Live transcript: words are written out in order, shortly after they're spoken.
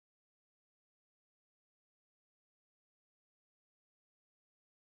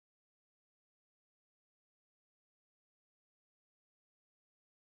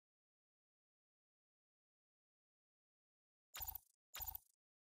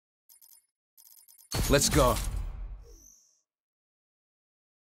Let's go.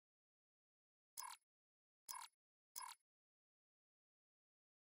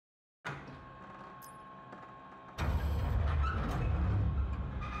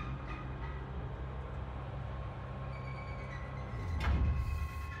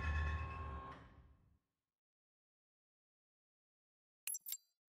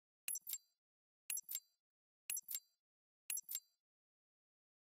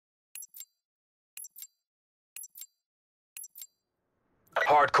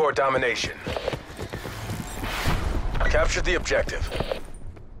 Hardcore domination. Capture the objective.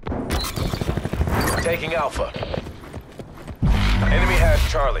 Taking Alpha. Enemy has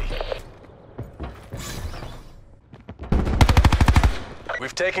Charlie.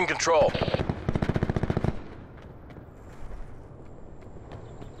 We've taken control.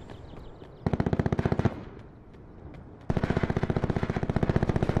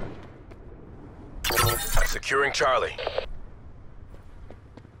 Securing Charlie.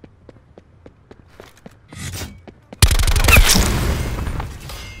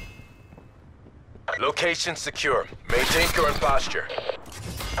 Location secure. Maintain current posture.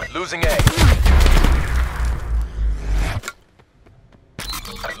 Losing A.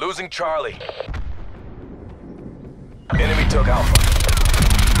 Losing Charlie. Enemy took Alpha.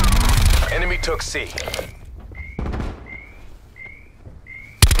 Enemy took C.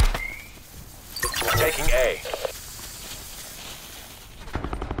 Taking A.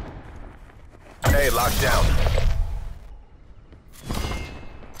 A locked down.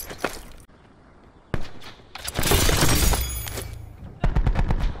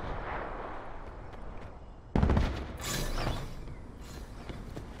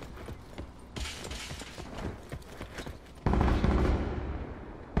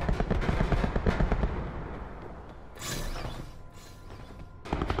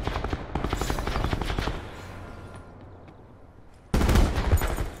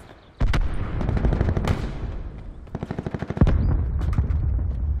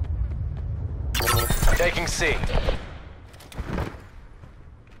 Taking C.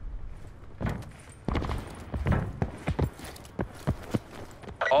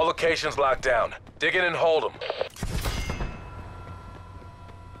 All locations locked down. Dig in and hold them.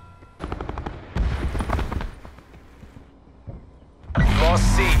 Lost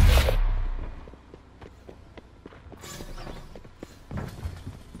C.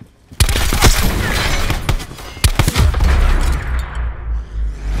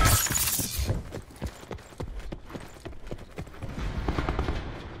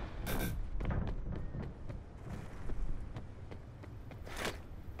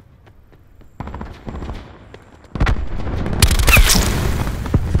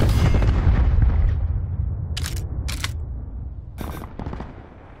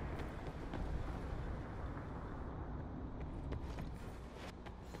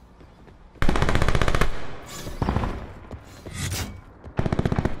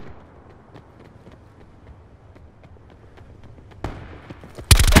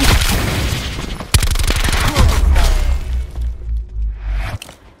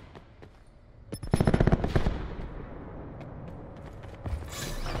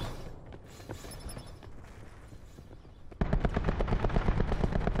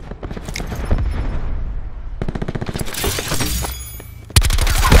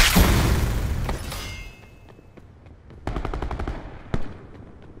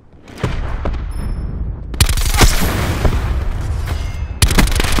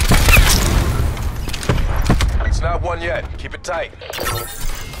 Not one yet. Keep it tight.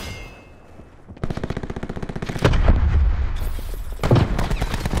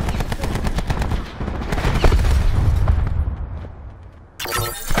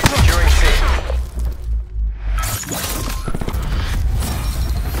 Securing C.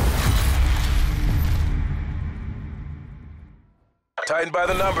 Tightened by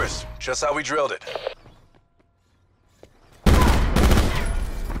the numbers. Just how we drilled it.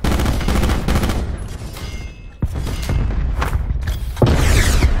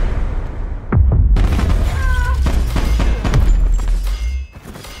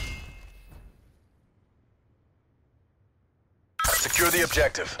 Secure the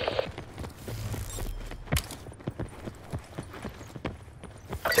objective.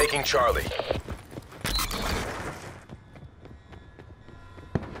 Taking Charlie.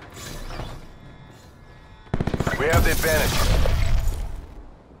 We have the advantage.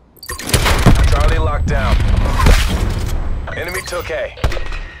 Charlie locked down. Enemy took A.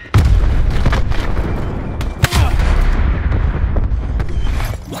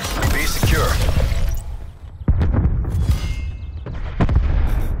 Be secure.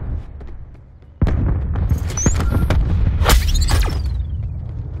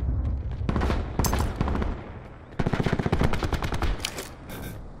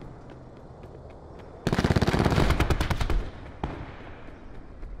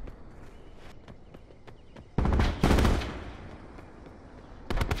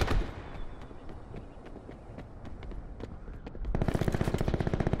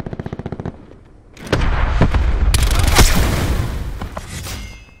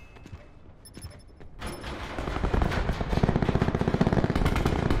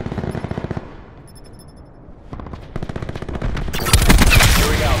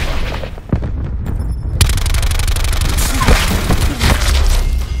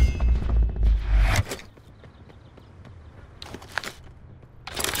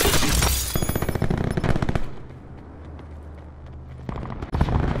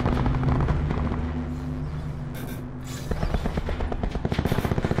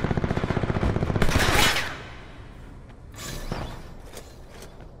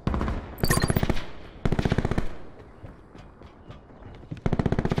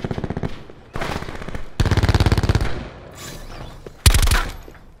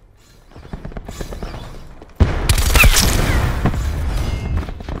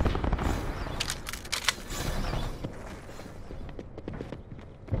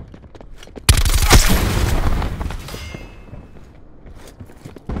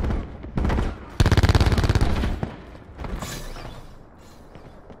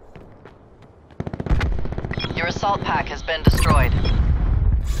 assault pack has been destroyed.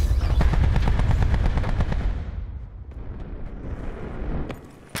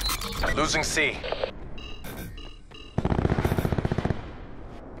 Losing C.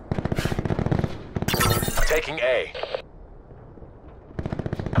 Taking A.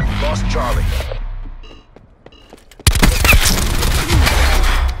 Lost Charlie.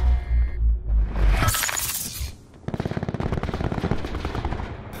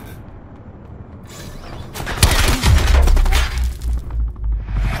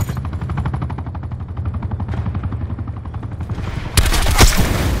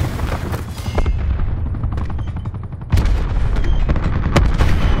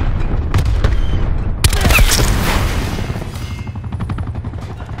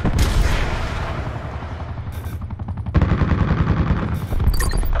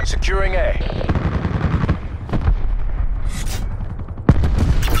 Securing A.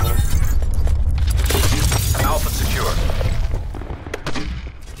 Alpha secure.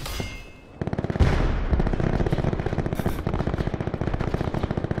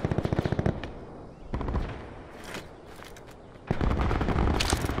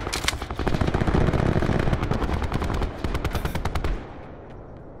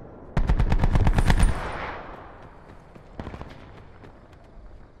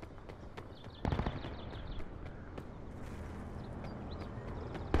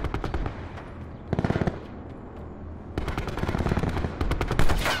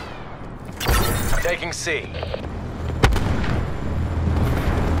 Taking C.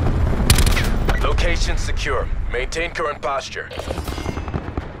 Location secure. Maintain current posture.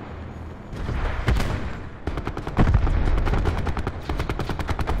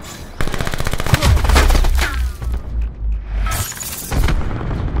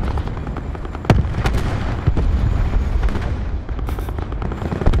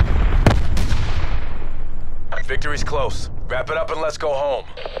 Victory's close. Wrap it up and let's go home.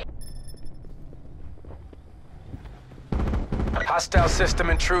 Hostile system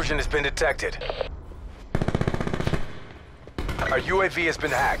intrusion has been detected. Our UAV has been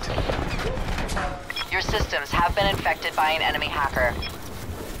hacked. Your systems have been infected by an enemy hacker.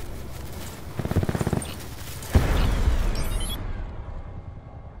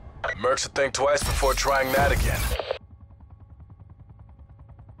 Mercs will think twice before trying that again.